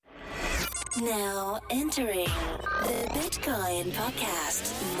Now entering the Bitcoin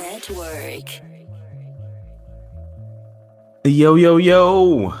Podcast Network.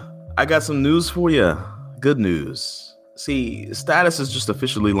 Yo. I got some news for you. Good news. See, Status has just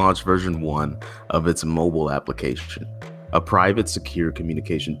officially launched version 1 of its mobile application, a private, secure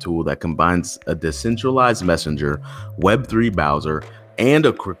communication tool that combines a decentralized messenger, Web3 browser, and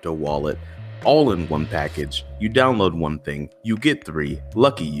a crypto wallet all in one package. You download one thing, you get 3.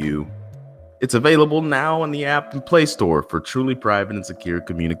 Lucky you. It's available now in the app and Play Store for truly private and secure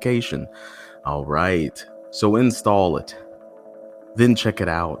communication. All right, so install it. Then check it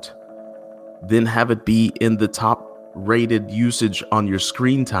out. Then have it be in the top rated usage on your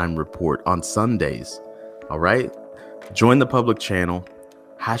screen time report on Sundays. All right, join the public channel,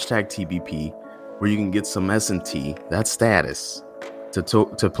 #TBP, where you can get some S&T, that's Status,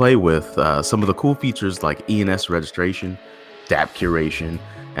 to play with some of the cool features like ENS registration, dApp curation,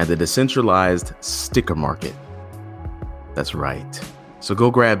 and the decentralized sticker market. That's right. So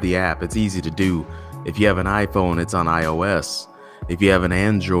go grab the app. It's easy to do. If you have an iPhone, it's on iOS. If you have an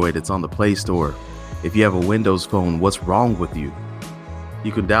Android, it's on the Play Store. If you have a Windows phone, what's wrong with you?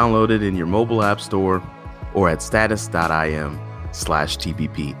 You can download it in your mobile app store or at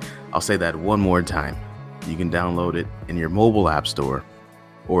status.im/TBP. I'll say that one more time. You can download it in your mobile app store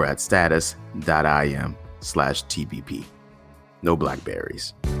or at status.im/TBP. No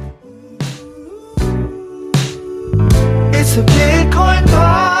Blackberries. It's a Bitcoin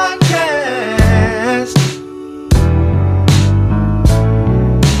podcast.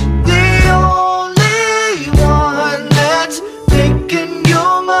 The only one that's making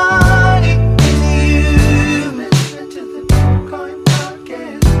your money is you. Listen to the Bitcoin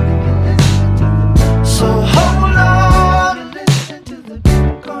podcast. So hold on and listen to the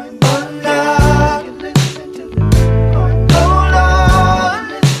Bitcoin podcast. Listen to the Bitcoin. Hold on,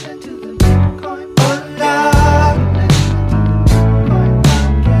 listen to the Bitcoin podcast.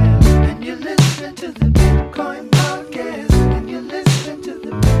 And you listen to the Bitcoin podcast. And you listen to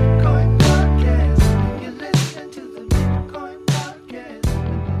the Bitcoin podcast. And you listen to the Bitcoin podcast.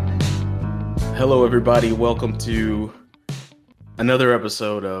 Hello, everybody. Welcome to another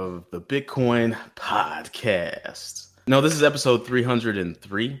episode of the Bitcoin Podcast. No, this is episode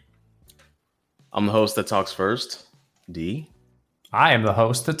 303. I'm the host that talks first, D. I am the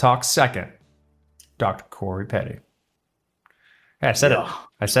host that talks second, Dr. Corey Petty. Yeah, I said it.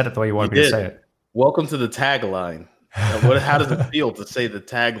 I said it the way you wanted me to say it. Welcome to the tagline. How does it feel to say the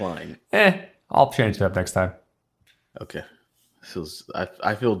tagline? I'll change it up next time. Okay.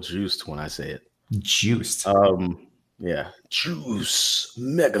 I feel juiced when I say it. Juiced. Yeah. Juice.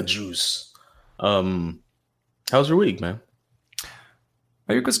 Mega juice. How's your week, man?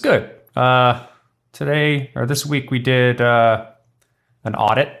 My week was good. This week we did an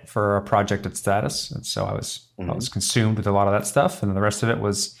audit for a project at Status, and so I was consumed with a lot of that stuff, and then the rest of it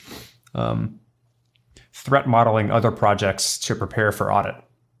was threat modeling other projects to prepare for audit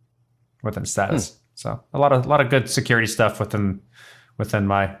within Status. So a lot of good security stuff within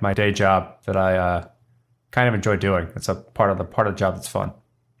my day job that I kind of enjoy doing. It's a part of the job that's fun.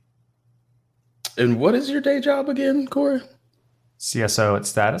 And what is your day job again, Corey? CSO at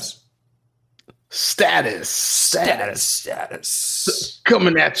Status. Status.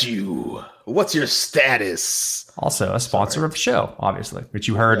 Coming at you. What's your status? Also a sponsor of the show, obviously, which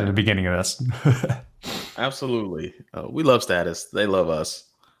you heard in the beginning of this. Absolutely. We love Status. They love us.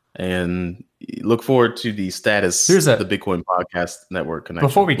 And look forward to the Status, the Bitcoin Podcast Network connection.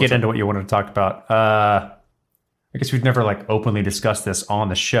 Before we get into what you wanted to talk about, I guess we've never openly discussed this on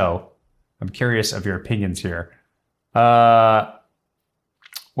the show. I'm curious of your opinions here.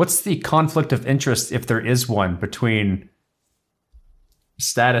 What's the conflict of interest, if there is one, between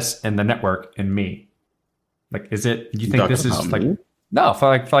Status and the network and me? Is it? Do you think this is me? No?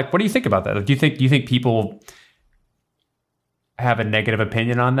 What do you think about that? Do you think people have a negative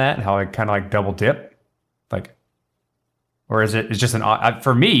opinion on that? How I kind of double dip, or is it? It's just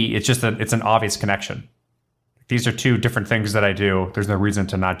for me. It's just it's an obvious connection. These are two different things that I do. There's no reason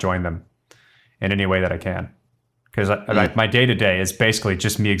to not join them in any way that I can. Because my day-to-day is basically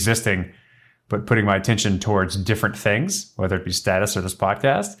just me existing, but putting my attention towards different things, whether it be Status or this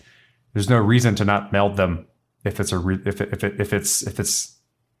podcast. There's no reason to not meld them if it's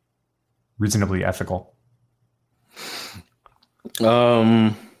reasonably ethical.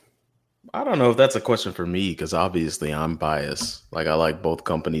 I don't know if that's a question for me, because obviously I'm biased. I like both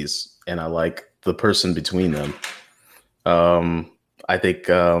companies and I like the person between them. I think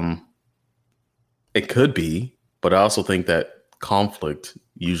it could be, but I also think that conflict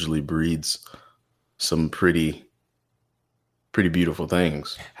usually breeds some pretty pretty beautiful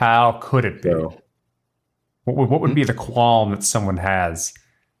things. How could it be? So, What would be the qualm that someone has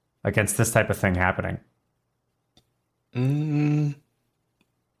against this type of thing happening?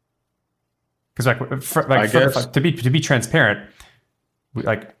 Because to be transparent,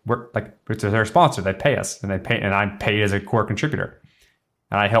 it's their sponsor. They pay us, and I'm paid as a core contributor,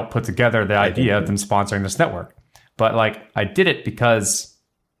 and I help put together the idea of them sponsoring this network. But I did it because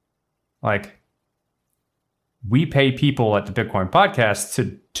we pay people at the Bitcoin Podcast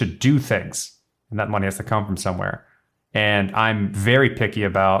to do things, and that money has to come from somewhere. And I'm very picky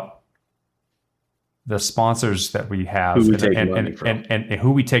about the sponsors that we have, and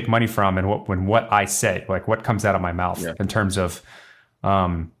who we take money from, and what I say, what comes out of my mouth in terms of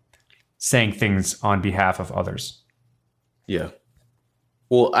saying things on behalf of others. Yeah.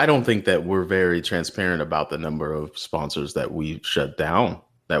 Well, I don't think that we're very transparent about the number of sponsors that we've shut down,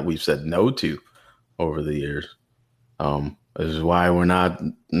 that we've said no to over the years. This is why we're not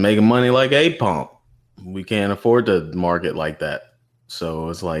making money like A-Pump. We can't afford to market like that. So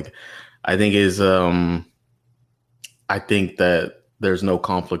it's I think that there's no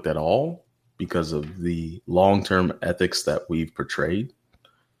conflict at all because of the long-term ethics that we've portrayed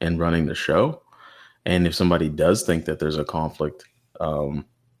in running the show. And if somebody does think that there's a conflict,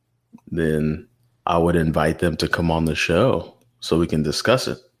 then I would invite them to come on the show so we can discuss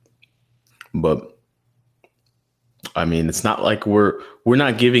it. But I mean, it's not like we're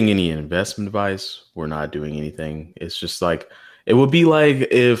not giving any investment advice. We're not doing anything. It's just it would be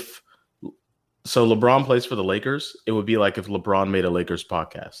if LeBron plays for the Lakers. It would be like if LeBron made a Lakers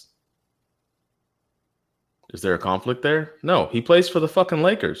podcast. Is there a conflict there? No, he plays for the fucking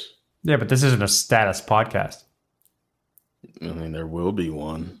Lakers. Yeah, but this isn't a status podcast. I mean, there will be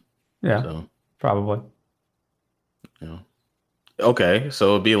one. Yeah, so, probably. Yeah. Okay,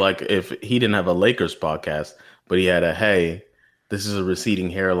 so it'd be like if he didn't have a Lakers podcast, but he had hey, this is a receding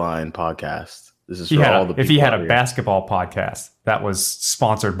hairline podcast. This is for all the people. If he had a basketball podcast that was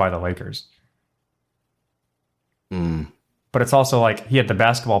sponsored by the Lakers. But it's also he had the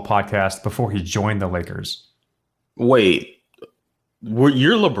basketball podcast before he joined the Lakers. Wait,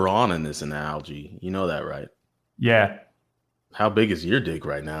 you're LeBron in this analogy. You know that, right? Yeah. How big is your dick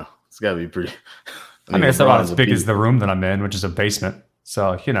right now? It's got to be pretty. I mean, it's about as big as the room that I'm in, which is a basement.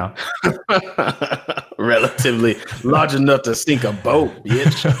 So, relatively large enough to sink a boat,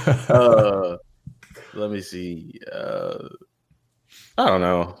 bitch. Let me see. I don't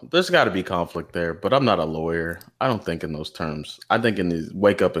know. There's got to be conflict there, but I'm not a lawyer. I don't think in those terms. I think in this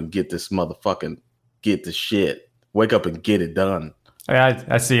wake up and get this motherfucking get the shit. Wake up and get it done.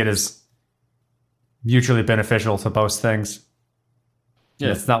 I see it as mutually beneficial to both things.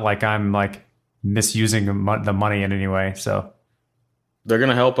 Yeah. It's not like I'm misusing the money in any way. So they're going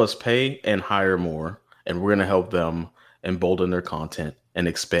to help us pay and hire more, and we're going to help them embolden their content and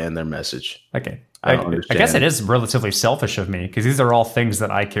expand their message. Okay. I guess it is relatively selfish of me because these are all things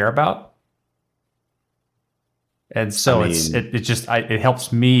that I care about. And so it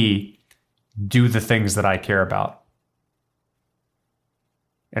helps me do the things that I care about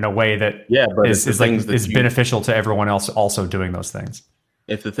in a way that is beneficial to everyone else also doing those things.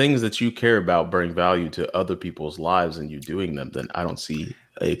 If the things that you care about bring value to other people's lives and you doing them, then I don't see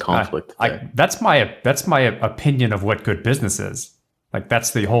a conflict. That's my opinion of what good business is.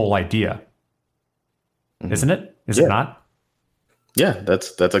 That's the whole idea, isn't it? Is it not? Yeah,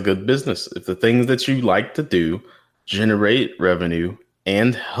 that's a good business. If the things that you like to do generate revenue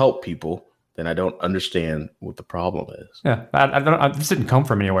and help people, then I don't understand what the problem is. Yeah, this didn't come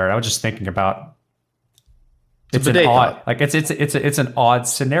from anywhere. I was just thinking about. It's an odd, it's an odd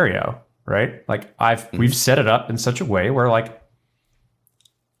scenario, right? We've set it up in such a way where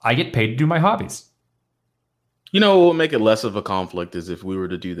I get paid to do my hobbies. What will make it less of a conflict is if we were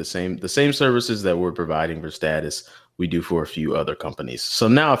to do the same services that we're providing for Status, we do for a few other companies. So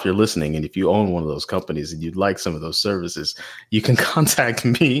now if you're listening and if you own one of those companies and you'd like some of those services, you can contact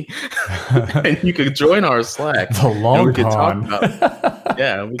me and you can join our Slack. The long con.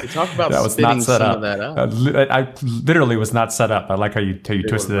 We could talk about that was not set up. I literally was not set up. I like how you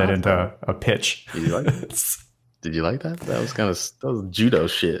twisted that into a pitch. Did you like it? Did you like that? That was judo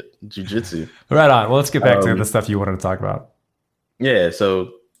shit, jujitsu. Right on. Well, let's get back to the stuff you wanted to talk about. Yeah.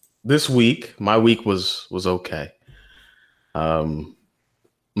 So this week, my week was okay.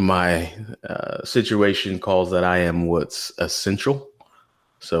 My situation calls that I am what's essential.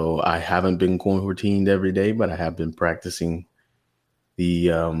 So I haven't been quarantined every day, but I have been practicing the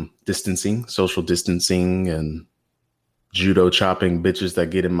social distancing and judo chopping bitches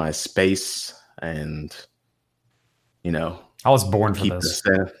that get in my space and, I was born for this.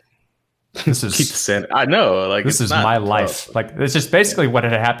 This Keep the is sanity. I know. Like this it's is not my tough. life. Like it's just basically what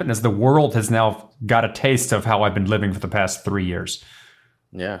had happened is the world has now got a taste of how I've been living for the past 3 years.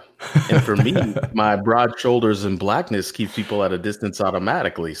 Yeah. And for me, my broad shoulders and blackness keep people at a distance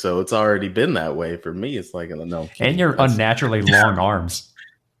automatically. So it's already been that way for me. It's like no. And your unnaturally long arms.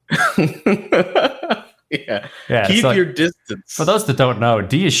 Yeah. Yeah, Keep it's like- your distance. For those that don't know,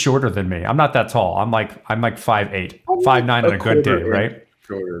 D is shorter than me. I'm not that tall. I'm like 5'8", 5'9" on a good day, quarter right?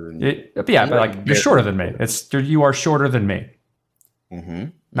 Shorter than you. Yeah, but like you're shorter than me. You are shorter than me. Mm-hmm.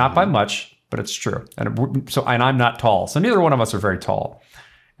 Not by much, but it's true. And I'm not tall, so neither one of us are very tall.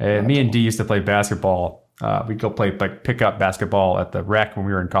 And me and D used to play basketball. We'd go play like pickup basketball at the rec when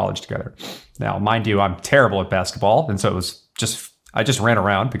we were in college together. Now, mind you, I'm terrible at basketball, and so it was I just ran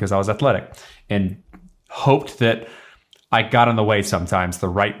around because I was athletic and hoped that I got in the way sometimes the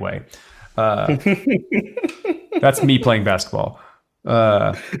right way. That's me playing basketball.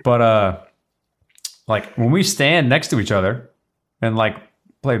 But like when we stand next to each other and like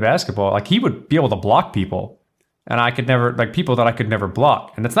play basketball, like he would be able to block people and I could never, like people that I could never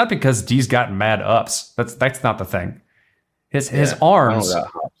block. And it's not because D's gotten mad ups. That's not the thing. His arms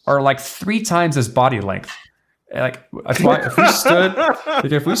are like 3 times his body length. Like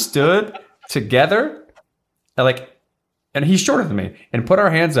if we stood together, and he's shorter than me, and put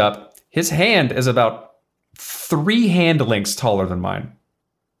our hands up, his hand is about 3 hand lengths taller than mine.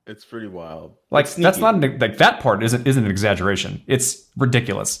 It's pretty wild. Like It's that's sneaky. not like that part isn't an exaggeration. It's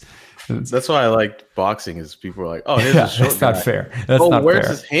ridiculous. That's why I like boxing. Is people are like, oh, here's Yeah, a short that's not guy. fair. That's Oh, not where's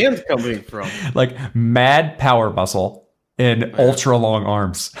fair. his hand coming from? Like mad power muscle and ultra long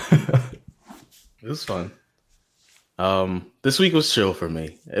arms. It was fun. This week was chill for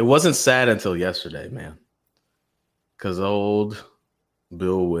me. It wasn't sad until yesterday, man. Because old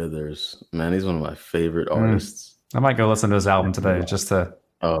Bill Withers, man, he's one of my favorite artists. I might go listen to his album today just to.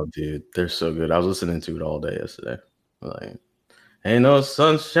 Oh, dude, they're so good. I was listening to it all day yesterday. Like, ain't no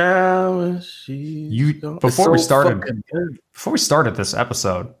sunshine when she's gone. It's Before we started. fucking good. Before we started this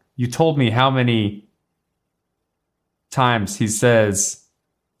episode, you told me how many times he says,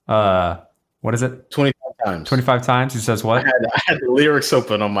 what is it? 25 times. 25 times he says what? I had the lyrics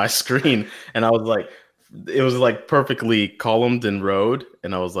open on my screen, and I was like, it was like perfectly columned and rowed,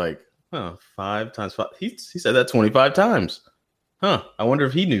 and I was like, oh, 5 times 5. He said that 25 times. Huh. I wonder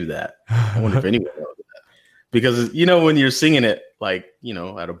if he knew that. I wonder if anyone knows that. Because, you know, when you're singing it, like, you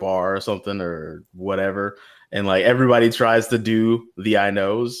know, at a bar or something or whatever, and like everybody tries to do the I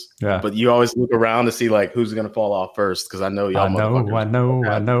knows, Yeah. but you always look around to see like who's going to fall off first. Because I know y'all I know. motherfuckers.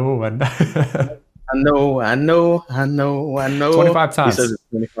 I know. 25 times. He says it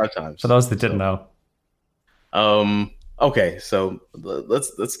 25 times. For those that didn't know. Okay, so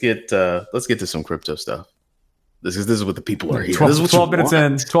let's get to some crypto stuff. This is what the people are here. 12, This is what 12 you minutes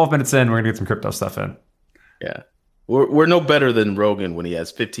want. in. 12 minutes in, we're gonna get some crypto stuff in. Yeah, we're no better than Rogan when he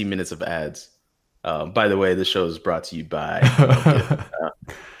has 15 minutes of ads. By the way, this show is brought to you by.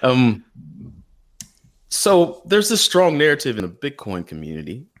 So there's this strong narrative in the Bitcoin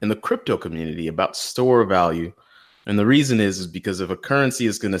community, in the crypto community, about store value, and the reason is because if a currency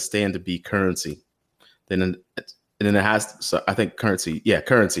is going to stand to be currency, then it has. So I think currency,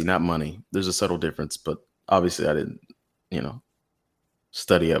 not money. There's a subtle difference, but obviously I didn't,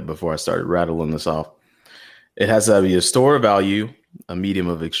 study up before I started rattling this off. It has to be a store of value, a medium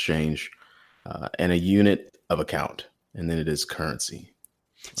of exchange, and a unit of account, and then it is currency.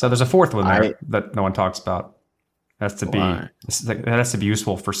 So there's a fourth one there I- that no one talks about. It has to be Why? it has to be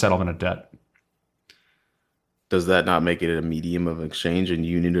useful for settlement of debt. Does that not make it a medium of exchange and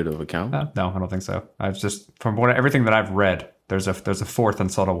unit of account? No, I don't think so. I've just from everything that I've read, there's a fourth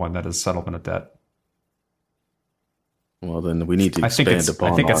and subtle one that is settlement of debt. Well, then we need to I think expand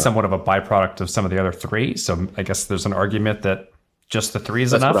upon. it's somewhat of a byproduct of some of the other three. So I guess there's an argument that just the three is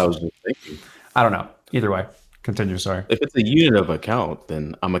That's enough. what I was just thinking. I don't know. Either way, continue. Sorry. If it's a unit of account,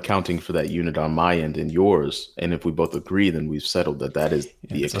 then I'm accounting for that unit on my end and yours. And if we both agree, then we've settled that is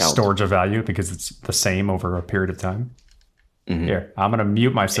the It's a account. storage of value because it's the same over a period of time. Mhm. Here, I'm going to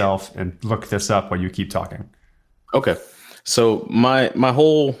mute myself and look this up while you keep talking. Okay. So my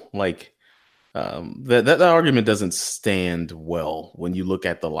whole that argument doesn't stand well when you look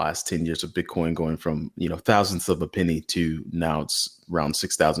at the last 10 years of Bitcoin going from thousandths of a penny to now it's around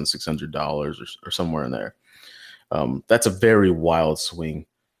 $6,600 or somewhere in there. That's a very wild swing.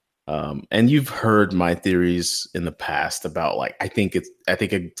 And you've heard my theories in the past about I think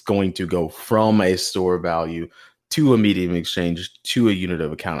it's going to go from a store value to a medium exchange to a unit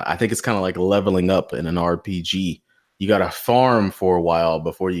of account. I think it's kind of like leveling up in an RPG. You got to farm for a while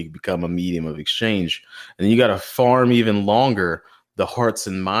before you become a medium of exchange. And then you got to farm even longer the hearts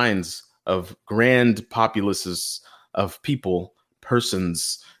and minds of grand populaces of people,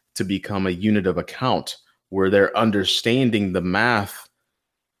 persons, to become a unit of account where they're understanding the math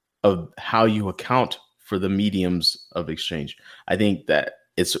of how you account for the mediums of exchange. I think that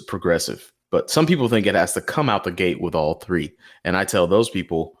it's progressive, but some people think it has to come out the gate with all three. And I tell those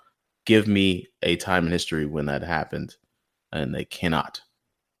people, give me a time in history when that happened, and they cannot.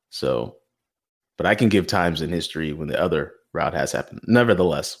 So, but I can give times in history when the other route has happened.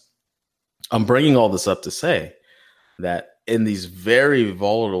 Nevertheless, I'm bringing all this up to say that in these very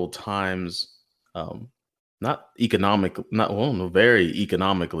volatile times, very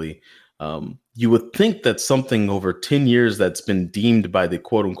economically, you would think that something over 10 years that's been deemed by the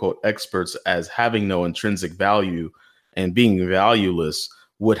quote unquote experts as having no intrinsic value and being valueless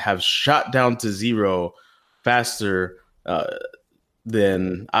would have shot down to zero faster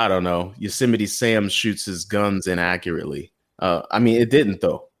than, I don't know, Yosemite Sam shoots his guns inaccurately. I mean, it didn't,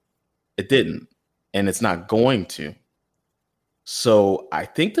 though. It didn't. And it's not going to. So I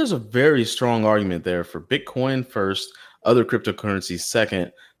think there's a very strong argument there for Bitcoin first, other cryptocurrencies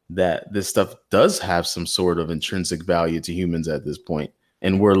second, that this stuff does have some sort of intrinsic value to humans at this point.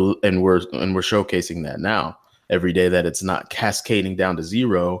 And we're showcasing that now every day, that it's not cascading down to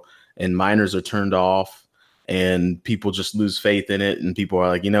zero and miners are turned off and people just lose faith in it. And people are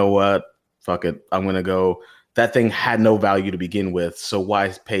like, you know what? Fuck it. I'm going to go. That thing had no value to begin with. So why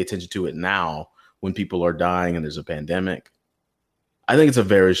pay attention to it now when people are dying and there's a pandemic? I think it's a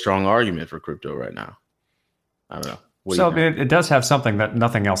very strong argument for crypto right now. I don't know. So it does have something that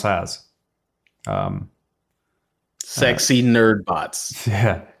nothing else has. Sexy nerd bots.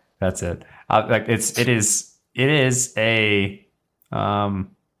 Yeah, that's it.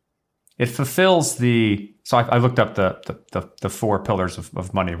 It fulfills the. So I looked up the 4 pillars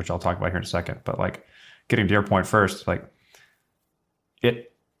of money, which I'll talk about here in a second. But like getting to your point first, like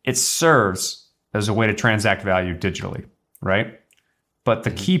it serves as a way to transact value digitally, right? But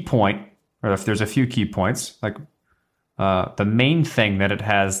the key point, or if there's a few key points, like the main thing that it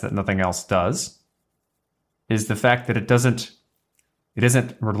has that nothing else does is the fact that it isn't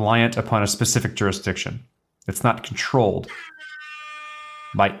reliant upon a specific jurisdiction. It's not controlled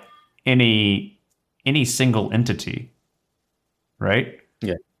by any single entity, right?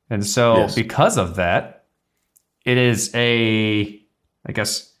 Yeah. And so Yes. because of that, it is it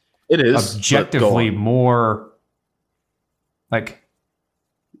is objectively more like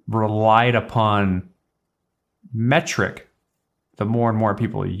relied upon metric the more and more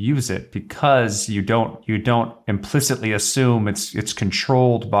people use it, because you don't implicitly assume it's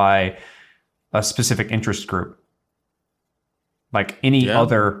controlled by a specific interest group like any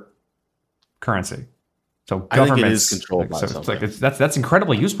other currency. So governments, I think it is controlled by something. That's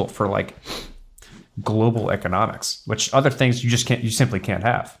incredibly useful for like global economics, which other things you simply can't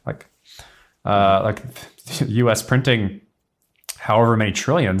have. Like U.S. printing however many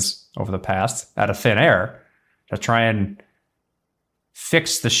trillions over the past out of thin air to try and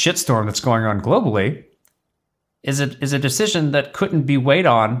fix the shitstorm that's going on globally is a decision that couldn't be weighed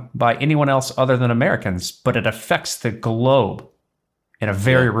on by anyone else other than Americans, but it affects the globe in a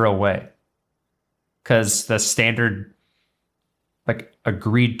very real way. Because the standard, like,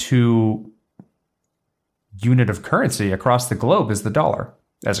 agreed to unit of currency across the globe is the dollar,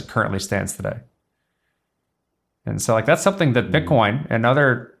 as it currently stands today. And so, like, that's something that Bitcoin and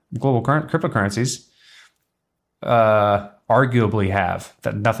other global cryptocurrencies arguably have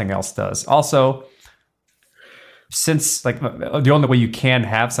that nothing else does. Also, since like the only way you can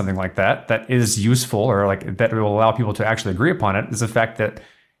have something like that is useful, or like that will allow people to actually agree upon it, is the fact that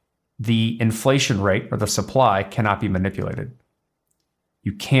the inflation rate or the supply cannot be manipulated.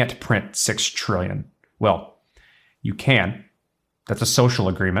 You can't print 6 trillion. Well, you can. That's a social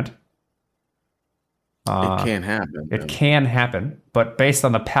agreement. It can happen. It can happen, but based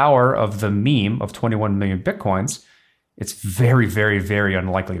on the power of the meme of 21 million Bitcoins, it's very, very, very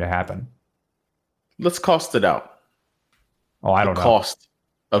unlikely to happen. Let's cost it out. Oh, I don't know. The cost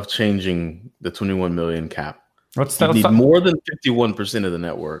of changing the 21 million cap. You Let's need more than 51% of the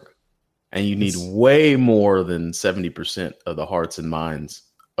network, and you need way more than 70% of the hearts and minds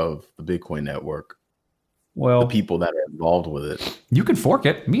of the Bitcoin network. Well, the people that are involved with it. You can fork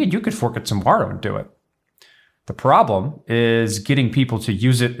it. Me and you could fork it tomorrow and do it. The problem is getting people to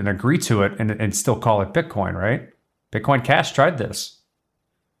use it and agree to it and still call it Bitcoin, right? Bitcoin Cash tried this.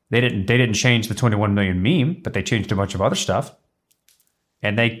 They didn't change the 21 million meme, but they changed a bunch of other stuff.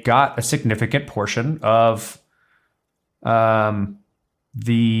 And they got a significant portion of the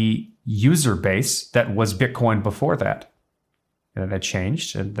user base that was Bitcoin before that. And it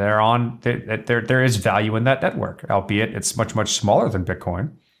changed, and there is value in that network, albeit it's much, much smaller than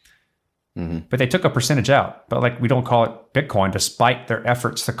Bitcoin. but they took a percentage out. But like, we don't call it Bitcoin, despite their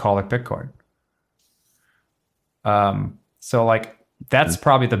efforts to call it Bitcoin. So like, that's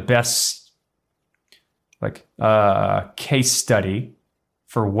probably the best like case study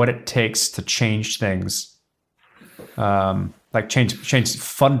for what it takes to change things, like change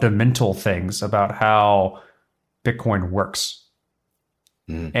fundamental things about how Bitcoin works,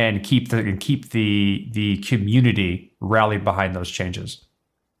 and keep the community rallied behind those changes.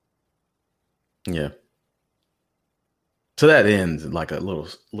 Yeah. To that end, like a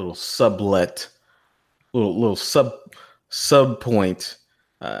little sublet, little sub point.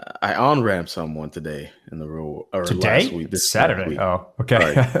 I on-ramped someone today in the real or Today? last week. This Saturday. week. Oh,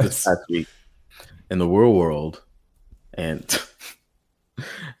 okay. Right, this past week in the real world, and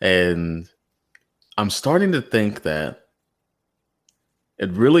I'm starting to think that it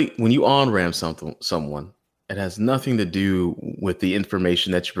really, when you on-ramp someone, it has nothing to do with the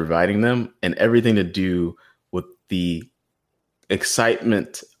information that you're providing them, and everything to do with the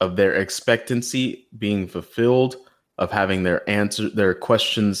excitement of their expectancy being fulfilled, of having their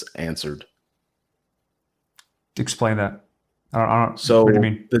questions answered. Explain that. I don't. So what do you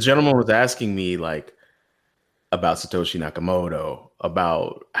mean? the gentleman was asking me like about Satoshi Nakamoto,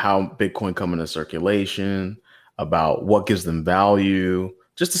 about how Bitcoin come into circulation, about what gives them value,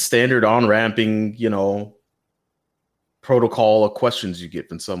 just a standard on-ramping, protocol of questions you get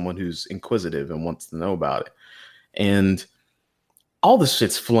from someone who's inquisitive and wants to know about it. And all this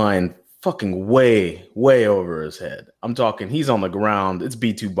shit's flying fucking way, way over his head. I'm talking, he's on the ground. It's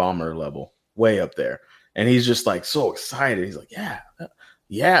B2 bomber level, way up there. And he's just like so excited. He's like,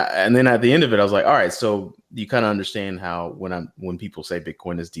 yeah. And then at the end of it, I was like, all right, so you kind of understand how when people say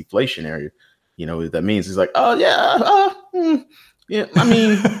Bitcoin is deflationary, what that means. He's like, oh yeah, yeah. I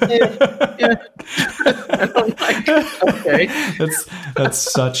mean, yeah. And I'm like, okay. That's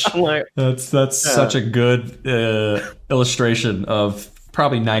such like, such a good illustration of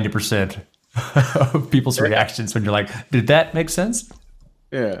probably 90% of people's reactions when you're like, did that make sense?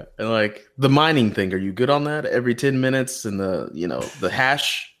 Yeah. And like the mining thing, are you good on that? Every 10 minutes and the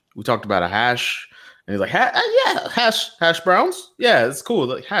hash, we talked about a hash, and he's like, yeah, hash browns. Yeah, it's cool.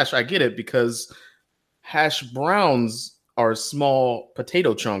 Like hash, I get it, because hash browns are small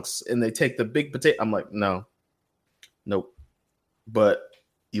potato chunks and they take the big potato. I'm like, nope. But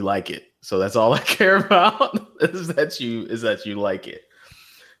you like it. So that's all I care about is that you like it.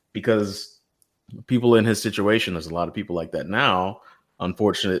 Because people in his situation, there's a lot of people like that now.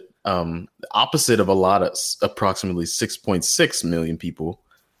 Unfortunate, opposite of approximately 6.6 million people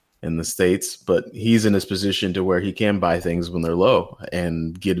in the States, but he's in this position to where he can buy things when they're low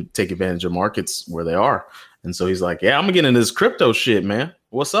and take advantage of markets where they are. And so he's like, yeah, I'm gonna get into this crypto shit, man.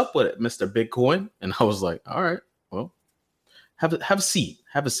 What's up with it, Mr. Bitcoin? And I was like, all right, well, have a seat.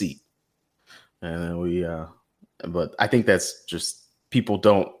 And then but I think that's just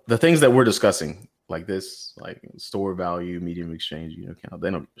the things that we're discussing, like this, like store value, medium exchange, account, they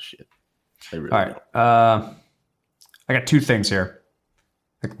don't give a shit. They really don't. I got two things here.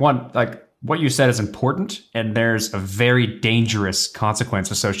 Like one, like what you said is important, and there's a very dangerous consequence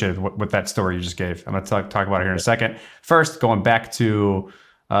associated with that story you just gave. I'm going to talk about it here in a second. First, going back to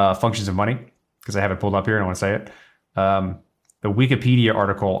functions of money, because I have it pulled up here and I want to say it. The Wikipedia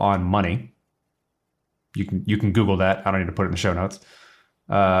article on money, you can Google that. I don't need to put it in the show notes.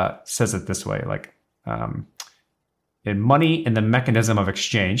 Says it this way, like in Money and the Mechanism of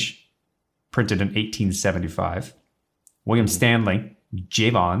Exchange, printed in 1875, William Stanley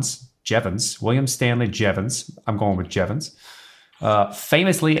Jevons, William Stanley Jevons, I'm going with Jevons,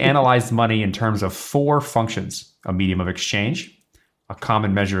 famously analyzed money in terms of four functions: a medium of exchange, a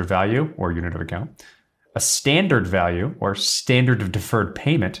common measure of value or unit of account, a standard value or standard of deferred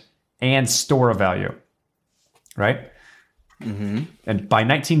payment, and store of value, right? Mm-hmm. And by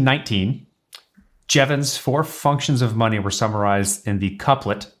 1919, Jevons' four functions of money were summarized in the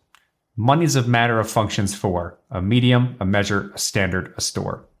couplet, "Money's a matter of functions for a medium, a measure, a standard, a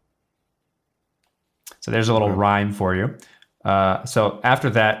store." So there's a little rhyme for you. So after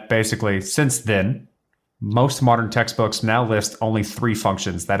that, basically, since then, most modern textbooks now list only three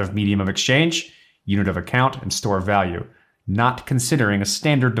functions: that of medium of exchange, unit of account, and store of value, not considering a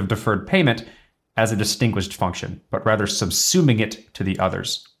standard of deferred payment as a distinguished function, but rather subsuming it to the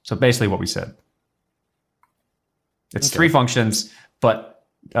others. So basically what we said. It's three functions, but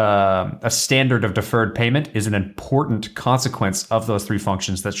a standard of deferred payment is an important consequence of those three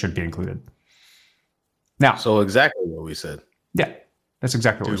functions that should be included. Now, so exactly what we said. Yeah. That's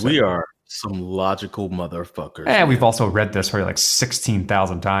exactly what Dude, we're saying. we are some logical motherfuckers. And we've man. also read this probably like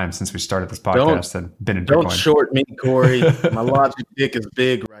 16,000 times since we started this podcast and been in Don't Bitcoin. short me, Corey. My logic dick is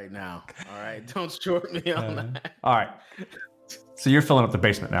big right now. All right, don't short me on that. All right. So you're filling up the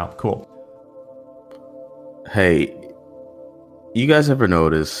basement now. Cool. Hey, you guys ever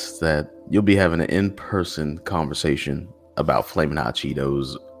notice that you'll be having an in-person conversation about Flamin' Hot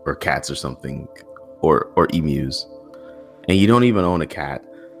Cheetos or cats or something, or emus, and you don't even own a cat?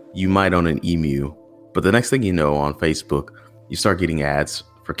 You might own an emu, but the next thing you know, on Facebook, you start getting ads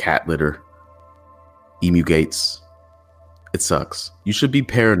for cat litter, emu gates. It sucks. You should be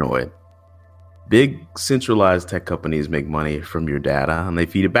paranoid. Big centralized tech companies make money from your data and they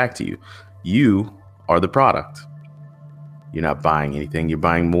feed it back to you. You are the product. You're not buying anything. You're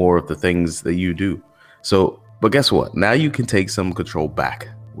buying more of the things that you do. So, but guess what? Now you can take some control back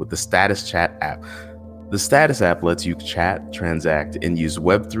with the Status Chat app. The Status app lets you chat, transact, and use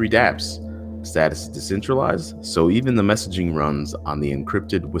Web3 dApps. Status is decentralized, so even the messaging runs on the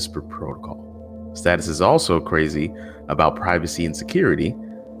encrypted Whisper protocol. Status is also crazy about privacy and security,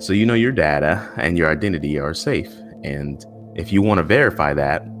 so you know your data and your identity are safe. And if you want to verify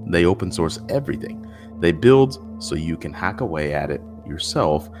that, they open source everything. They build so you can hack away at it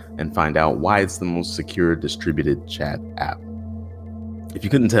yourself and find out why it's the most secure distributed chat app. If you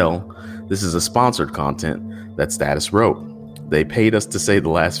couldn't tell, this is a sponsored content that Status wrote. They paid us to say the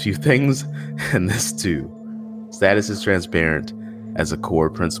last few things, and this too. Status is transparent as a core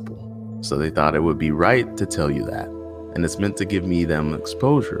principle, so they thought it would be right to tell you that. And it's meant to give me them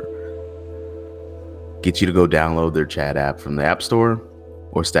exposure. Get you to go download their chat app from the App Store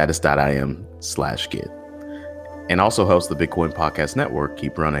or status.im/get. And also helps the Bitcoin Podcast Network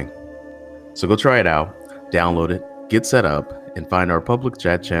keep running. So go try it out, download it, get set up, and find our public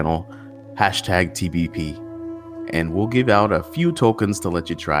chat channel, #TBP. And we'll give out a few tokens to let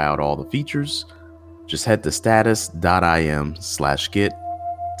you try out all the features. Just head to status.im/get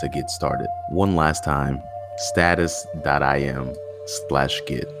to get started. One last time,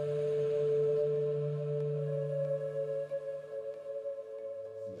 status.im/get.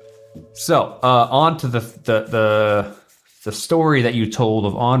 So on to the story that you told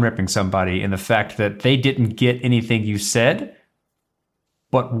of on-ripping somebody and the fact that they didn't get anything you said,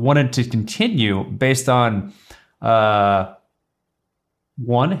 but wanted to continue based on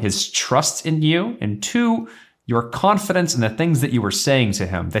one, his trust in you, and two, your confidence in the things that you were saying to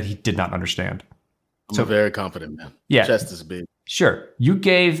him that he did not understand. I'm a very confident man. Yeah. Chest is big. Sure. You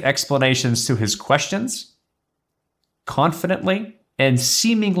gave explanations to his questions confidently and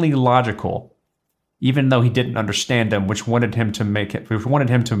seemingly logical, even though he didn't understand them, which made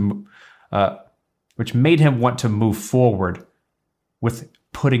him want to move forward with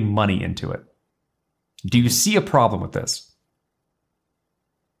putting money into it. Do you see a problem with this?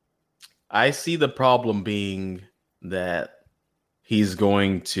 I see the problem being that he's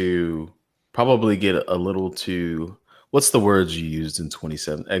going to probably get a little too, what's the words you used in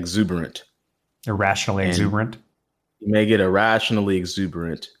 27? Exuberant. Irrationally exuberant? He may get irrationally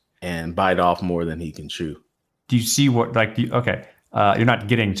exuberant and bite off more than he can chew. Do you see what, you're not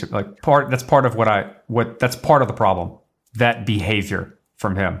getting to, that's part of that's part of the problem, that behavior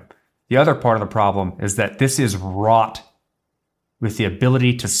from him. The other part of the problem is that this is wrought with the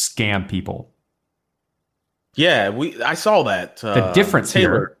ability to scam people. Yeah, I saw that. The difference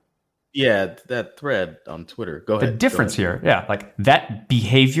here. Yeah, that thread on Twitter. Go ahead. The difference here, that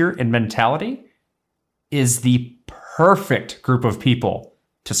behavior and mentality is the perfect group of people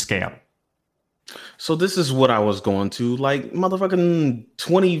to scam. So this is what I was going to, motherfucking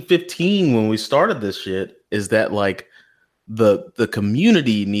 2015 when we started this shit, is that the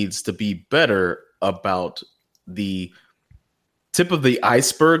community needs to be better about the tip of the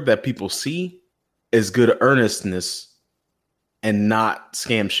iceberg that people see is good earnestness and not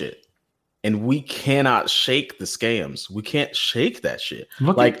scam shit. And we cannot shake the scams. We can't shake that shit.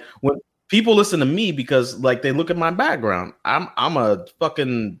 When people listen to me because they look at my background, I'm a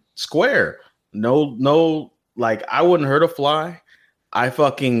fucking square. No, I wouldn't hurt a fly. I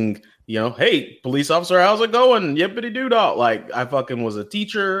fucking, hey, police officer, how's it going? Yippity doo dah. I fucking was a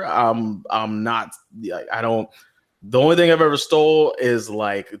teacher. I'm not, I don't. The only thing I've ever stole is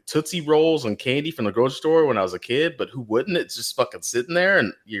Tootsie Rolls and candy from the grocery store when I was a kid, but who wouldn't? It's just fucking sitting there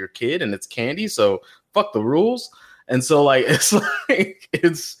and you're a kid and it's candy. So fuck the rules. And so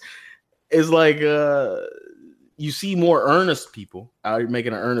you see more earnest people out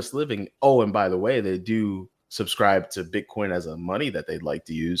making an earnest living. Oh, and by the way, they do subscribe to Bitcoin as a money that they'd like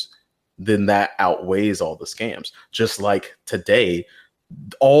to use. Then that outweighs all the scams. Just like today,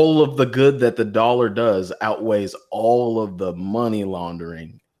 all of the good that the dollar does outweighs all of the money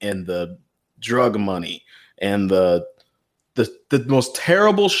laundering and the drug money and the most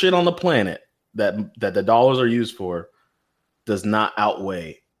terrible shit on the planet that the dollars are used for does not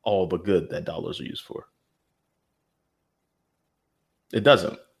outweigh all the good that dollars are used for. It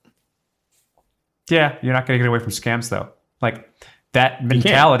doesn't. Yeah, you're not going to get away from scams though. Like that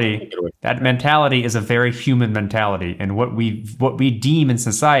mentality, is a very human mentality, and what we deem in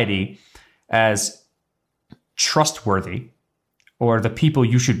society as trustworthy or the people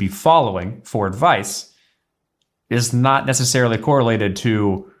you should be following for advice is not necessarily correlated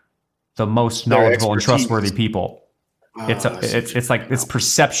to the most knowledgeable and trustworthy people. It's like it's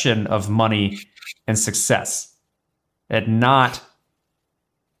perception of money and success, and not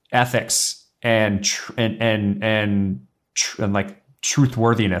ethics and like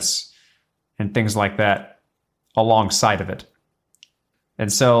truthworthiness and things like that alongside of it.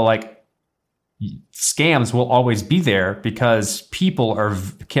 And so like scams will always be there because people are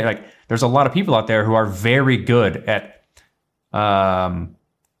like, there's a lot of people out there who are very good at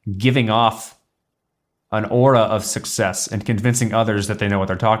giving off an aura of success and convincing others that they know what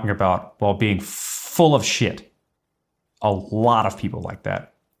they're talking about while being full of shit. A lot of people like that.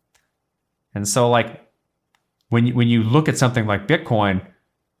 And so like when you look at something like Bitcoin,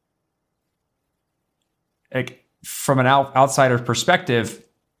 like from an outsider's perspective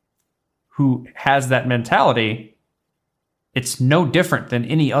who has that mentality, it's no different than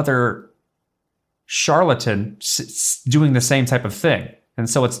any other charlatan doing the same type of thing. And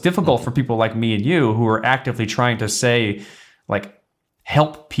so it's difficult for people like me and you who are actively trying to say, like,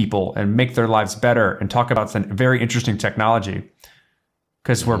 help people and make their lives better and talk about some very interesting technology,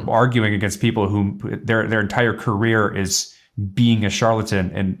 because we're arguing against people who their entire career is being a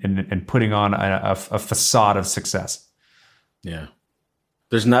charlatan and putting on a facade of success. Yeah.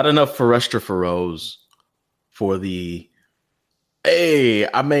 There's not enough Forrester Faroes for the, hey,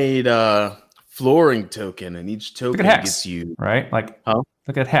 I made a flooring token and each token gets you. Right? Like,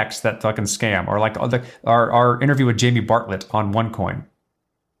 look at Hex, that fucking scam. Or like our interview with Jamie Bartlett on OneCoin.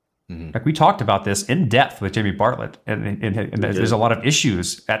 Mm-hmm. Like we talked about this in depth with Jamie Bartlett, and there's a lot of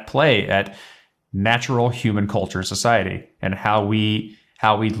issues at play at natural human culture society, and how we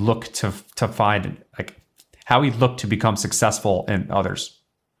look to find, like, how we look to become successful in others.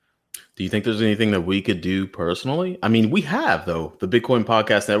 Do you think there's anything that we could do personally? I mean, we have, though. The Bitcoin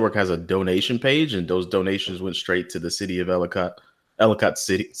Podcast Network has a donation page, and those donations went straight to the city of Ellicott.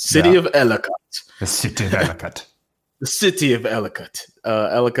 The city of Ellicott. The city of Ellicott.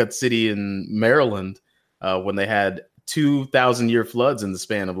 Ellicott City in Maryland, when they had 2,000-year floods in the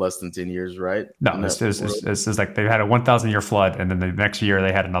span of less than 10 years, right? No, it's like they had a 1,000-year flood, and then the next year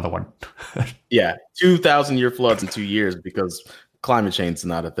they had another one. Yeah, 2,000-year floods in 2 years because climate change is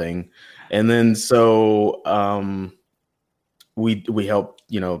not a thing. And then so we help,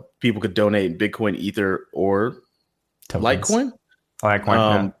 people could donate Bitcoin, Ether, or tokens. Litecoin.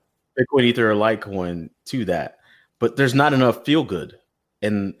 Litecoin, Bitcoin, Ether, or Litecoin to that. But there's not enough feel good.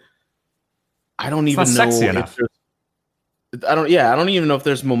 And I don't even know if I don't even know if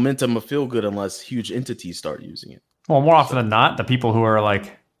there's momentum of feel good unless huge entities start using it. Well, more often than not, the people who are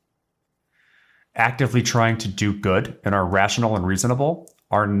like actively trying to do good and are rational and reasonable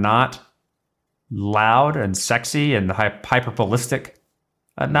are not loud and sexy and hyperbolistic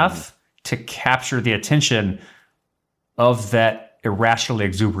enough to capture the attention of that irrationally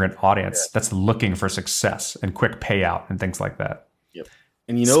exuberant audience that's looking for success and quick payout and things like that. Yep.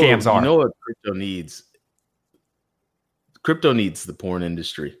 And scams are. You know what crypto needs? Crypto needs the porn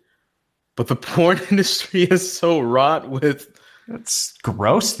industry. But the porn industry is so wrought with, it's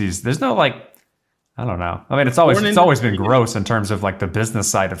gross. There's no, like, I don't know. I mean, it's always been gross in terms of like the business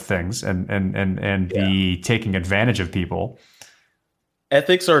side of things and the taking advantage of people.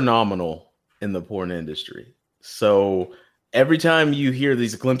 Ethics are nominal in the porn industry. So every time you hear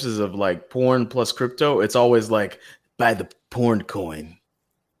these glimpses of like porn plus crypto, it's always like, buy the porn coin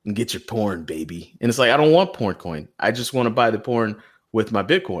and get your porn, baby. And it's like, I don't want porn coin. I just want to buy the porn with my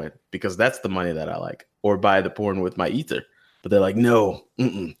Bitcoin because that's the money that I like, or buy the porn with my Ether. But they're like, no,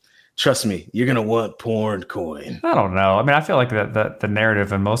 trust me, you're going to want porn coin. I don't know. I mean, I feel like the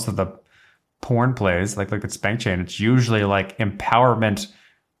narrative in most of the porn plays, like look at SpankChain, it's usually like empowerment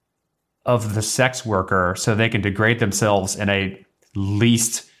of the sex worker so they can degrade themselves in a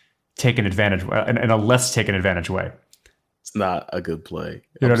least taken advantage, in a less taken advantage way. It's not a good play.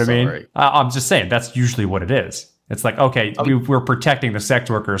 You know what I mean? I'm just saying that's usually what it is. It's like, okay, we're protecting the sex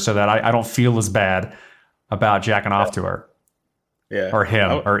worker so that I don't feel as bad about jacking off to her. Yeah. Or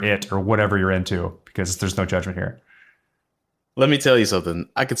him or it or whatever you're into, because there's no judgment here. let me tell you something.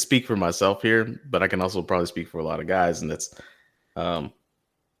 I could speak for myself here, but I can also probably speak for a lot of guys, and that's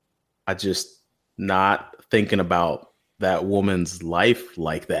I just not thinking about that woman's life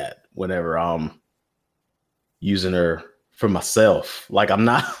like that whenever I'm using her for myself. Like I'm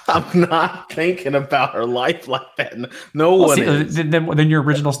not thinking about her life like that. No Well, one see, is. then your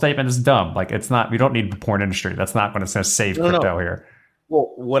original statement is dumb. Like it's not. We don't need the porn industry. That's not going to save No, no. crypto here.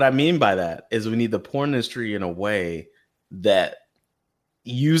 Well, what I mean by that is we need the porn industry in a way that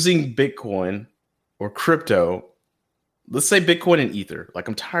using Bitcoin or crypto, let's say Bitcoin and Ether. Like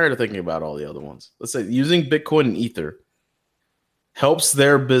I'm tired of thinking about all the other ones. Let's say using Bitcoin and Ether helps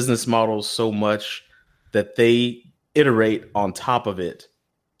their business models so much that they iterate on top of it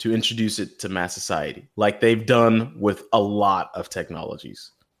to introduce it to mass society, like they've done with a lot of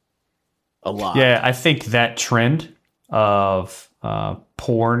technologies. A lot. Yeah, I think that trend of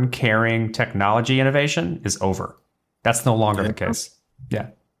porn carrying technology innovation is over. That's no longer the case. Yeah.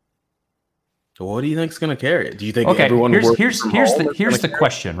 So what do you think is going to carry it? Do you think Okay. everyone Here's working from home is here's gonna the carry it?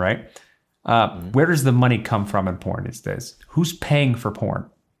 question, right? Where does the money come from in porn these days? Who's paying for porn?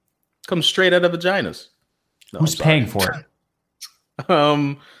 Comes straight out of vaginas. No, Who's I'm sorry. paying for it? It's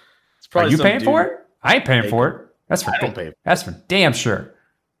Are probably you some paying dude. for it? I ain't paying for it. That's for I don't pay for it. That's for damn sure.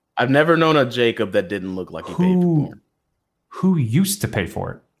 I've never known a Jacob that didn't look like he paid for Who porn. who used to pay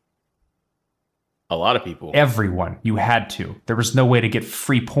for it? A lot of people. Everyone. You had to. There was no way to get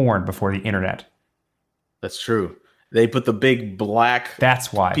free porn before the internet. That's true. They put the big black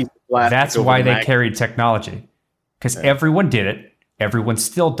That's why. piece of plastic That's over why the they mag- carried technology. Because everyone did it. Everyone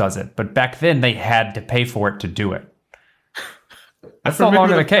still does it. But back then, they had to pay for it to do it. That's no remember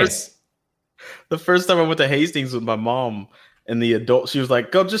longer the the case. The first time I went to Hastings with my mom and the adult, she was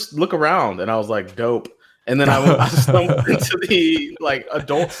like, "Go, just look around," and I was like, "Dope." And then I stumbled into the like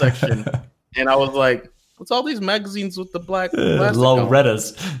adult section, and I was like, "What's all these magazines with the black plastic Low on?"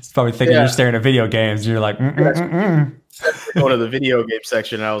 Redders. It's probably thinking Yeah. you're staring at video games. And you're like, Going to the video game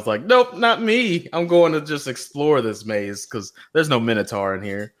section, and I was like, "Nope, not me. I'm going to just explore this maze because there's no Minotaur in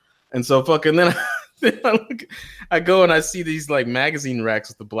here." And so fucking then I go and I see these like magazine racks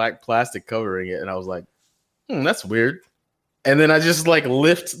with the black plastic covering it, and I was like, that's weird. And then I just like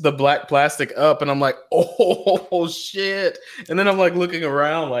lift the black plastic up, and I'm like, oh shit. And then I'm like looking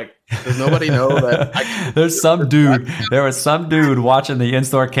around, like, does nobody know that? There was some dude watching the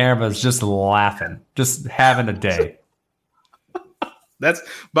in-store cameras just laughing, just having a day. That's,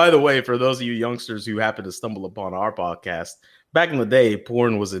 by the way, for those of you youngsters who happen to stumble upon our podcast, back in the day,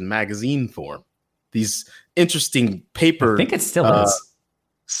 porn was in magazine form. These interesting paper, I think it still is.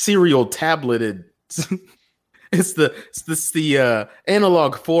 serial tableted. it's the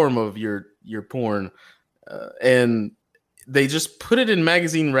analog form of your porn, and they just put it in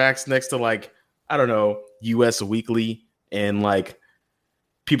magazine racks next to like, I don't know, US Weekly, and like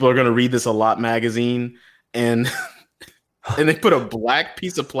people are gonna read this a lot magazine, and and they put a black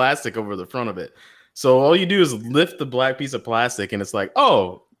piece of plastic over the front of it. So all you do is lift the black piece of plastic, and it's like,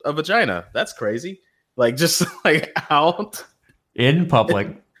 oh, a vagina. That's crazy. Like just like out In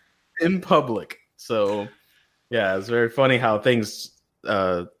public. in public. So yeah, it's very funny how things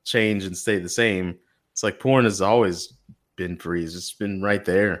change and stay the same. It's like porn has always been free. It's just been right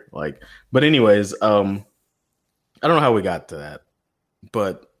there. Like, but anyways, I don't know how we got to that,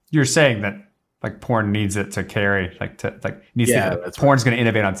 but You're saying that like porn needs it to carry, Yeah, that's porn's going to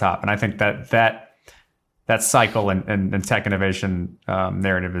innovate on top. And I think that cycle and tech innovation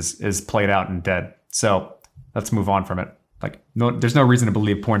narrative is played out and dead. So let's move on from it. Like, no, there's no reason to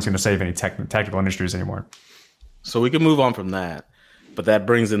believe porn's going to save any technical industries anymore. so we can move on from that. But that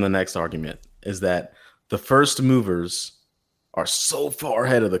brings in the next argument, is that the first movers are so far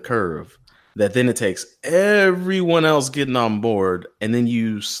ahead of the curve that then it takes everyone else getting on board, and then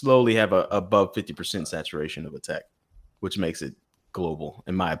you slowly have a above 50% saturation of a tech, which makes it global,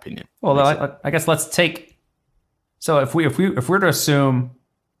 in my opinion. Well, Makes it- I guess let's take. So if we're to assume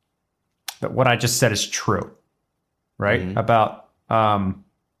that what I just said is true, right? Mhm. About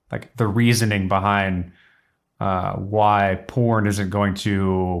like the reasoning behind why porn isn't going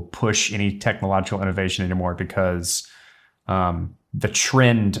to push any technological innovation anymore, because the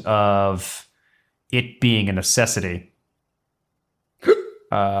trend of it being a necessity,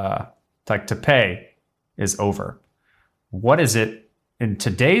 like to pay, is over. What is it in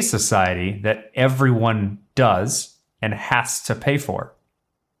today's society that everyone does and has to pay for?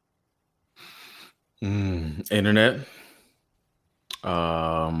 Internet.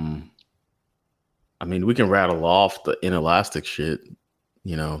 I mean, we can rattle off the inelastic shit,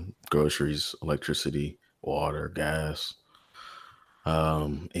 groceries, electricity, water, gas,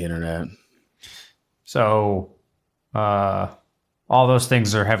 internet. So all those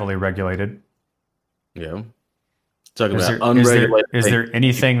things are heavily regulated. Yeah. Talking Is about there, unregulated. is there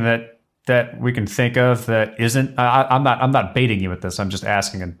anything that we can think of that isn't? I'm not baiting you with this. I'm just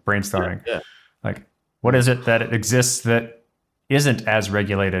asking and brainstorming. Yeah. Like, what is it that exists that isn't as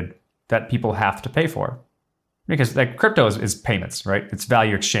regulated that people have to pay for? Because like crypto is payments, right? It's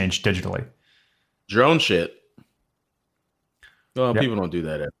value exchange digitally. Drone shit. Well, Yep. people don't do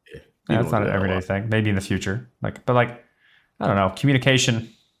that every day. That's People not don't an do that a everyday lot. thing. Maybe in the future, but I don't know,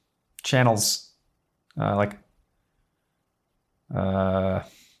 communication channels, I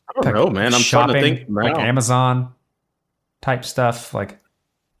don't know, man. I'm shopping, trying to think now. like Amazon type stuff, like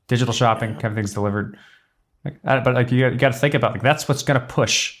digital shopping, everything's delivered. But like you got to think about like that's what's going to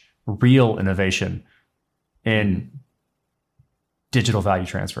push real innovation in digital value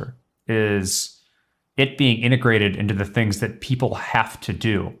transfer is it being integrated into the things that people have to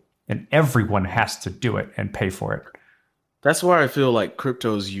do, and everyone has to do it and pay for it. That's why I feel like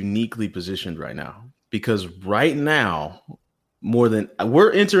crypto is uniquely positioned right now. Because right now,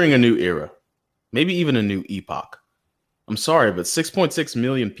 we're entering a new era, maybe even a new epoch. I'm sorry, but 6.6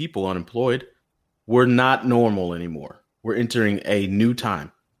 million people unemployed. We're not normal anymore. We're entering a new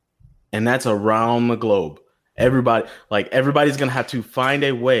time. And that's around the globe. Everybody's going to have to find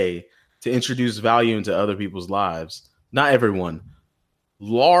a way to introduce value into other people's lives. Not everyone.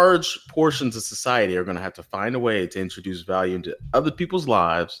 Large portions of society are going to have to find a way to introduce value into other people's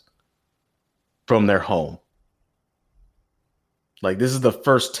lives from their home. Like, this is the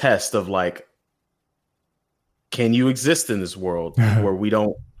first test of like, can you exist in this world where we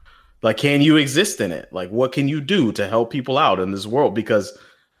don't, like, can you exist in it? Like, what can you do to help people out in this world? Because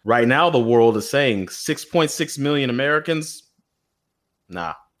right now the world is saying 6.6 million Americans,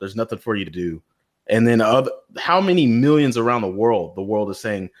 nah, there's nothing for you to do. And then how many millions around the world is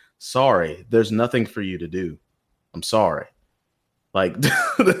saying, sorry, there's nothing for you to do. I'm sorry. Like,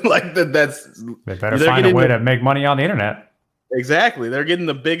 that's They better find a way to make money on the internet. Exactly. They're getting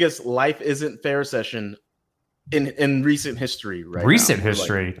the biggest life isn't fair session in recent history, right? Recent now.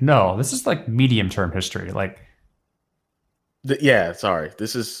 history. Like, no, this is like medium term history. Like, sorry.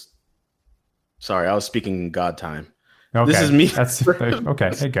 I was speaking in God time. okay. This is me. That's okay.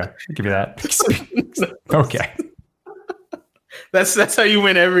 There you go. I'll give you that. Okay. That's how you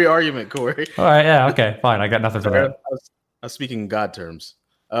win every argument, Corey. All right. Yeah. Okay. Fine. I got nothing for I that. was speaking in God terms.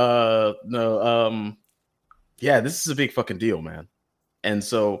 No. Yeah, this is a big fucking deal, man. And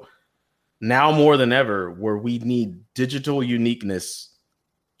so now more than ever, where we need digital uniqueness,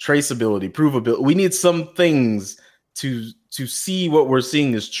 traceability, provability, we need some things to see what we're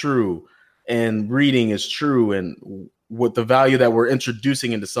seeing is true and reading is true, and what the value that we're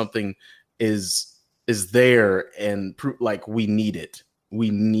introducing into something is there, and like we need it.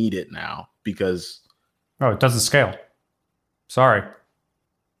 We need it now because Oh, it doesn't scale. Sorry.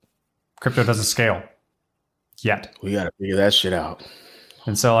 Crypto doesn't scale yet. we got to figure that shit out.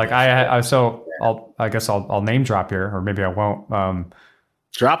 And so like I guess I'll name drop here, or maybe I won't.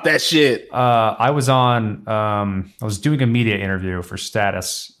 Drop that shit. I was doing a media interview for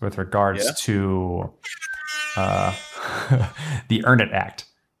Status with regards to the Earn It Act.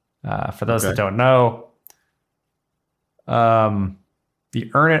 For those that don't know, the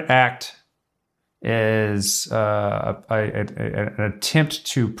Earn It Act is an attempt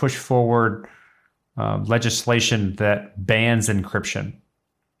to push forward legislation that bans encryption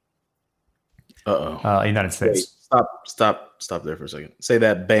in the United States. Wait, stop there for a second. Say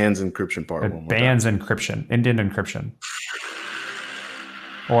that bans encryption part. It one more bans time. encryption, Indian encryption,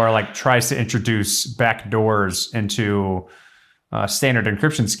 or like tries to introduce backdoors into standard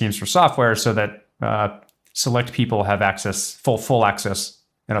encryption schemes for software so that select people have access, full access,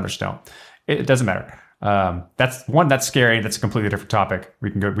 and others don't. It doesn't matter. That's scary. That's a completely different topic.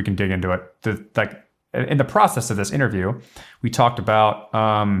 We can dig into it. In the process of this interview, we talked about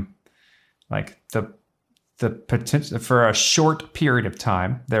the potential for a short period of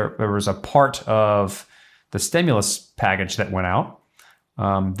time. There was a part of the stimulus package that went out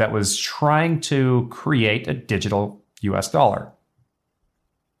that was trying to create a digital US dollar.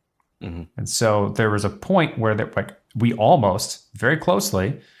 Mm-hmm. And so there was a point where we almost very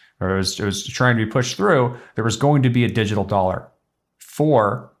closely, or it was trying to be pushed through, there was going to be a digital dollar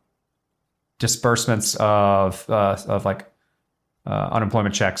for disbursements of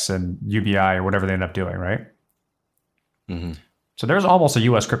unemployment checks and UBI or whatever they end up doing, right? Mm-hmm. So there's almost a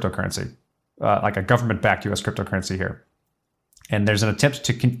U.S. cryptocurrency, like a government-backed U.S. cryptocurrency here. And there's an attempt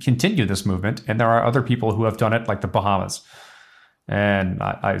to continue this movement, and there are other people who have done it, like the Bahamas. And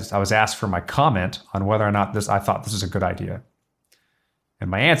I was asked for my comment on whether or not I thought this is a good idea. And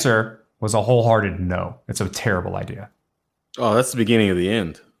my answer was a wholehearted no. It's a terrible idea. Oh, that's the beginning of the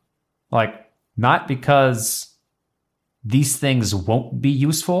end. Like, not because these things won't be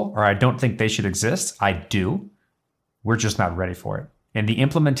useful or I don't think they should exist. I do. We're just not ready for it. And the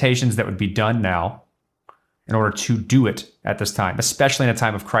implementations that would be done now in order to do it at this time, especially in a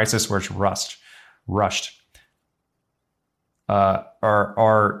time of crisis where it's rushed,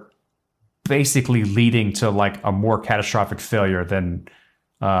 are basically leading to like a more catastrophic failure than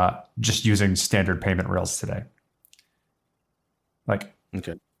just using standard payment rails today. Like,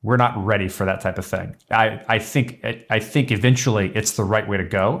 Okay. we're not ready for that type of thing. I think eventually it's the right way to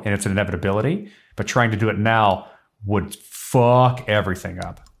go and it's an inevitability, but trying to do it now would fuck everything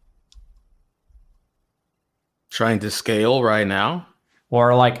up. Trying to scale right now?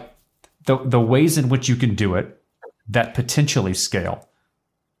 Or like the ways in which you can do it that potentially scale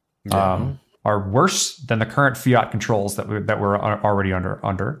are worse than the current fiat controls that we're already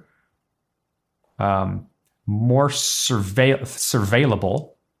under. More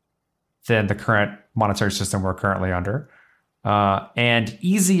surveillable than the current monetary system we're currently under, and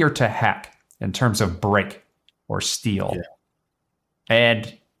easier to hack in terms of break or steal. Yeah.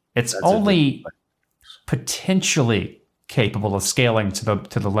 And it's That's only potentially capable of scaling to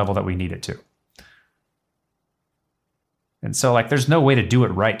the level that we need it to. And so, like, there's no way to do it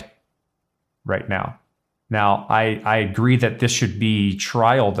right now. Now, I agree that this should be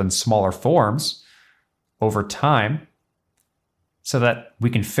trialed in smaller forms over time so that we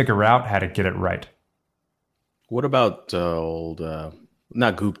can figure out how to get it right. What about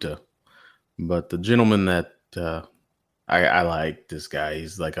not Gupta, but the gentleman that I like this guy.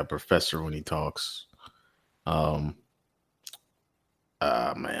 He's like a professor when he talks. Man,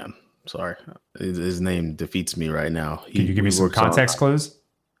 sorry. His name defeats me right now. Can you give me some context clues?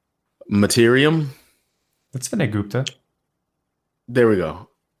 Materium. That's Vinay Gupta. There we go.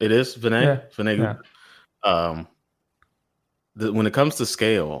 It is Vinay. Yeah. Vinay Gupta. When it comes to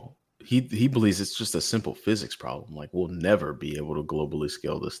scale, he believes it's just a simple physics problem. Like, we'll never be able to globally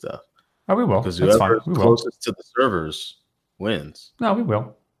scale this stuff. Oh, we will. Because That's fine. whoever's We will. closest to the servers wins. No, we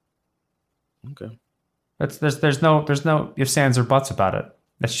will. Okay. There's no ifs, ands, or buts about it.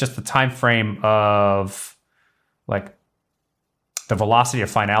 It's just the time frame of like the velocity of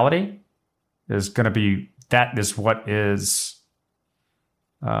finality is going to be, that is what is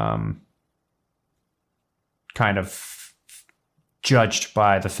kind of judged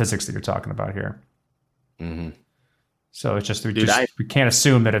by the physics that you're talking about here. Mm-hmm. So it's just, Dude, we can't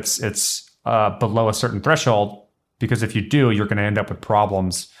assume that it's below a certain threshold, because if you do, you're going to end up with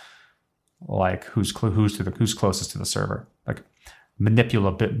problems like who's closest to the server, like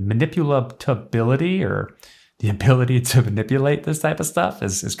manipulability, or the ability to manipulate this type of stuff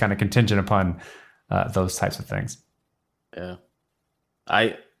is kind of contingent upon those types of things. Yeah.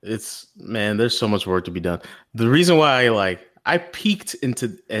 There's so much work to be done. The reason why I peeked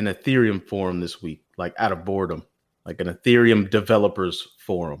into an Ethereum forum this week, like out of boredom, like an Ethereum developers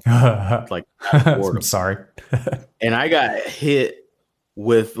forum, like out of boredom. I'm sorry. And I got hit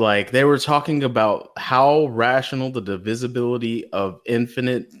with they were talking about how rational the divisibility of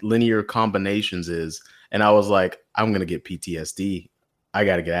infinite linear combinations is. And I was like, I'm going to get PTSD. I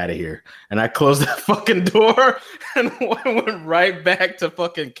got to get out of here. And I closed that fucking door and went right back to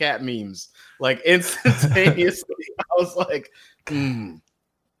fucking cat memes. Like, instantaneously. I was like, I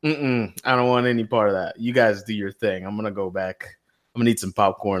don't want any part of that. You guys do your thing. I'm going to go back. I'm going to eat some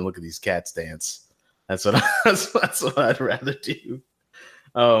popcorn, look at these cats dance. That's what I'd rather do.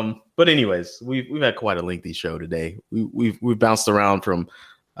 But anyways, we've had quite a lengthy show today. We've bounced around from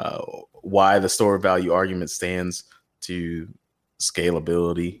why the store value argument stands to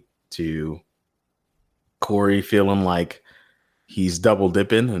scalability to Corey feeling like he's double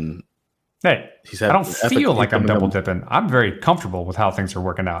dipping, and hey, I don't feel like I'm double dipping. I'm very comfortable with how things are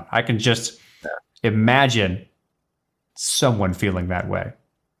working out. I can just imagine someone feeling that way.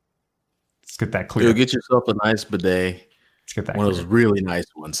 Let's get that clear. Dude, get yourself a nice bidet. Let's get that one clear. of those really nice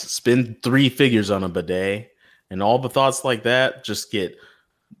ones. Spend 3 figures on a bidet, and all the thoughts like that just get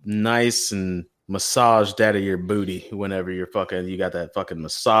nice and massaged out of your booty whenever you got that fucking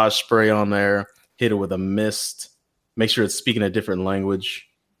massage spray on there. Hit it with a mist. Make sure it's speaking a different language,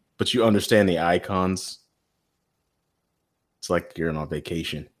 but you understand the icons. It's like you're on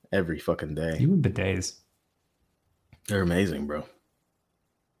vacation every fucking day. You and bidets. They're amazing, bro.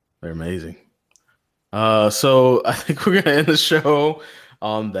 They're amazing. So I think we're gonna end the show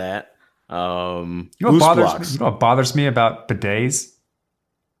on that. You know what bothers me about bidets?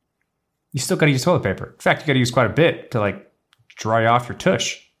 You still got to use toilet paper. In fact, you got to use quite a bit to dry off your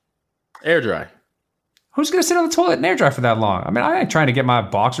tush. Air dry. Who's going to sit on the toilet and air dry for that long? I mean, I ain't trying to get my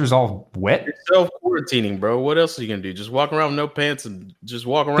boxers all wet. So quarantining, bro. What else are you gonna do? Just walk around with no pants and just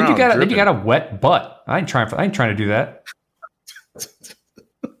walk around. Then you got a wet butt. I ain't trying to do that.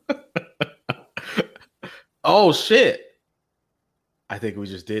 Oh shit! I think we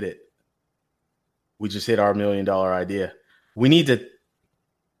just did it. We just hit our $1 million idea. We need to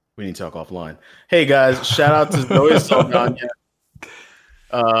talk offline. Hey guys, shout out to Zoe Saldana.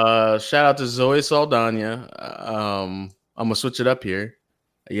 Shout out to Zoe Saldana. I'm gonna switch it up here.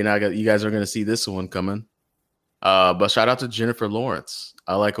 You guys are gonna see this one coming. But shout out to Jennifer Lawrence.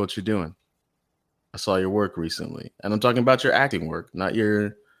 I like what you're doing. I saw your work recently, and I'm talking about your acting work, not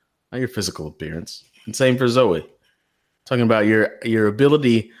your physical appearance. And same for Zoe. Talking about your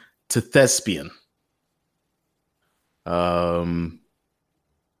ability to thespian. Go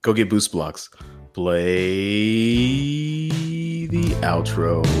get Boost Blocks. Play the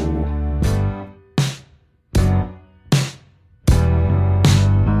outro.